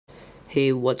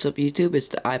Hey, what's up YouTube? It's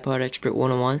the iPod Expert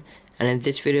 101, and in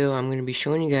this video I'm going to be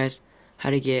showing you guys how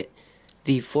to get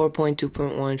the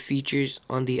 4.2.1 features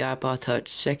on the iPod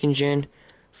Touch 2nd Gen,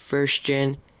 1st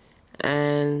Gen,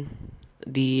 and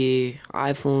the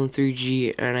iPhone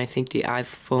 3G, and I think the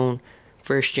iPhone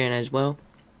 1st Gen as well.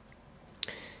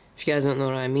 If you guys don't know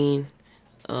what I mean,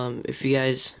 if you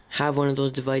guys have one of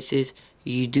those devices,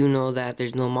 you do know that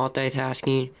there's no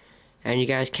multitasking, and you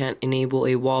guys can't enable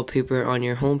a wallpaper on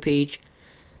your home page.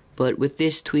 But with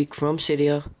this tweak from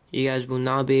Cydia, you guys will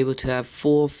now be able to have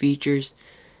full features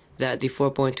that the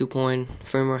 4.2.1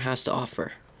 firmware has to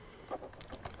offer.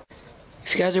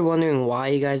 If you guys are wondering why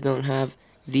you guys don't have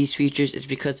these features, it's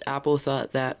because Apple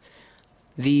thought that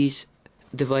these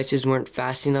devices weren't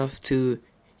fast enough to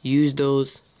use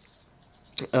those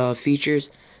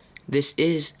features. This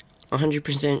is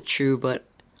 100% true, but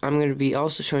I'm going to be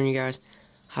also showing you guys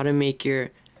how to make your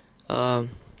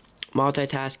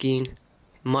multitasking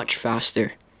much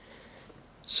faster.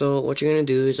 So what you're going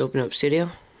to do is open up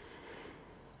Cydia,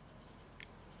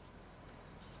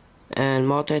 and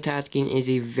multitasking is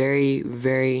a very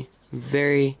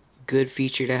good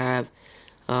feature to have,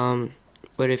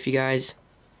 but if you guys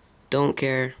don't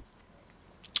care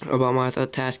about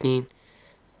multitasking,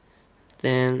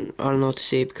 then I don't know what to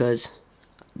say, because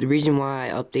the reason why I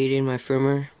updated my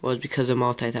firmware was because of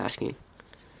multitasking.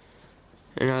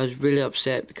 And I was really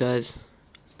upset because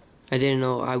I didn't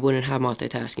know I wouldn't have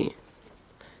multitasking.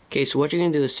 Okay, so what you're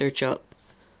going to do is search up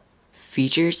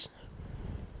features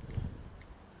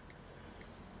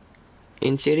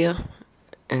in Cydia,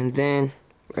 and then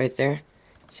right there,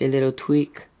 see a little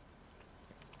tweak.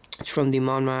 It's from the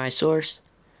My source.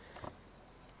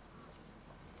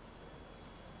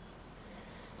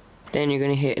 Then you're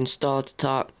going to hit install at the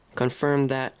top, confirm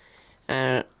that,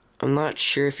 and I'm not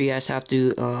sure if you guys have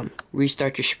to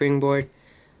restart your springboard.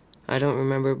 I don't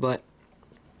remember, but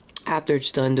after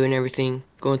it's done doing everything,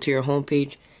 go into your home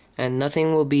page, and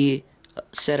nothing will be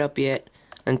set up yet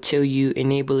until you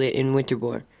enable it in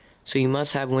Winterboard. So you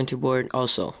must have Winterboard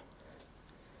also.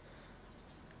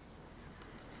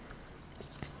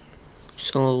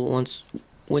 So once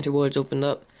Winterboard's opened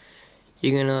up,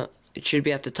 it should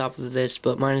be at the top of the list,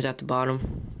 but mine is at the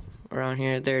bottom, around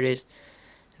here. There it is.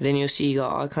 Then you'll see you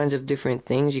got all kinds of different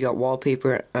things. You got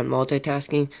wallpaper and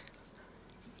multitasking.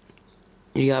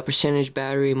 You got percentage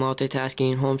battery,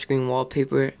 multitasking, home screen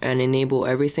wallpaper, and enable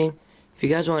everything. If you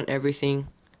guys want everything,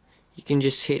 you can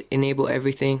just hit enable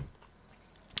everything.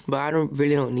 But I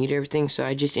really don't need everything, so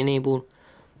I just enabled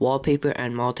wallpaper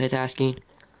and multitasking.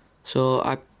 So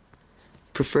I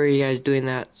prefer you guys doing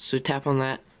that. So tap on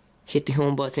that, hit the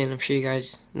home button. I'm sure you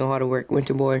guys know how to work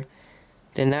Winterboard.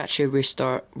 Then that should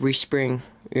respring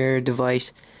your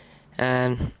device,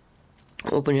 and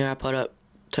open your iPod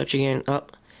Touch again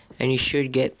up, and you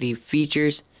should get the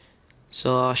features.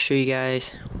 So I'll show you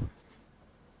guys.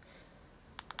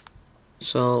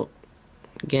 So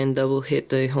again, double hit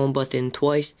the home button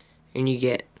twice and you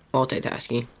get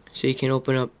multitasking. So you can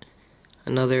open up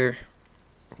another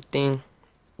thing.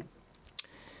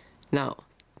 Now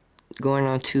going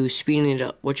on to speeding it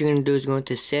up, what you're going to do is go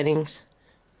into settings,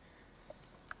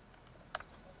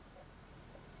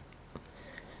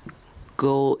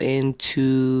 go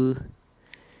into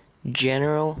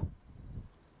general,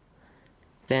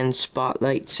 then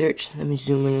spotlight search. Let me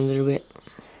zoom in a little bit.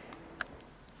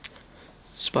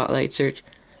 Spotlight search.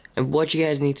 And what you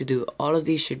guys need to do, all of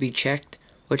these should be checked.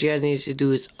 What you guys need to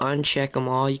do is uncheck them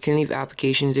all. You can leave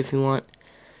applications if you want,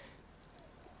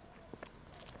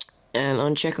 and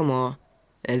uncheck them all,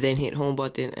 and then hit home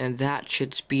button, and that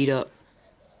should speed up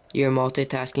your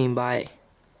multitasking by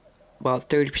about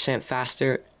 30%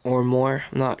 faster or more.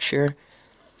 I'm not sure,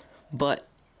 but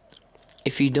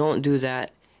if you don't do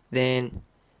that, then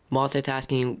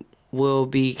multitasking will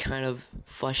be kind of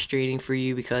frustrating for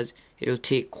you because it'll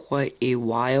take quite a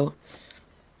while.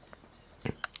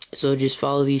 So just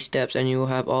follow these steps and you will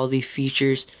have all the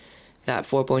features that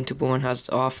 4.2.1 has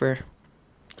to offer.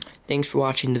 Thanks for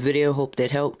watching the video. Hope that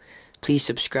helped. Please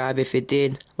subscribe if it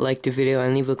did, like the video,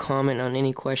 and leave a comment on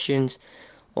any questions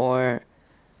or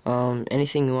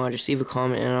anything you want. Just leave a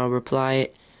comment and I'll reply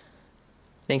it.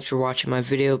 Thanks for watching my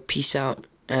video. Peace out,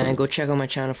 and go check out my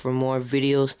channel for more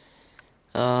videos.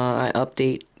 I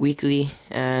update weekly,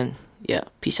 and yeah,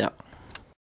 peace out.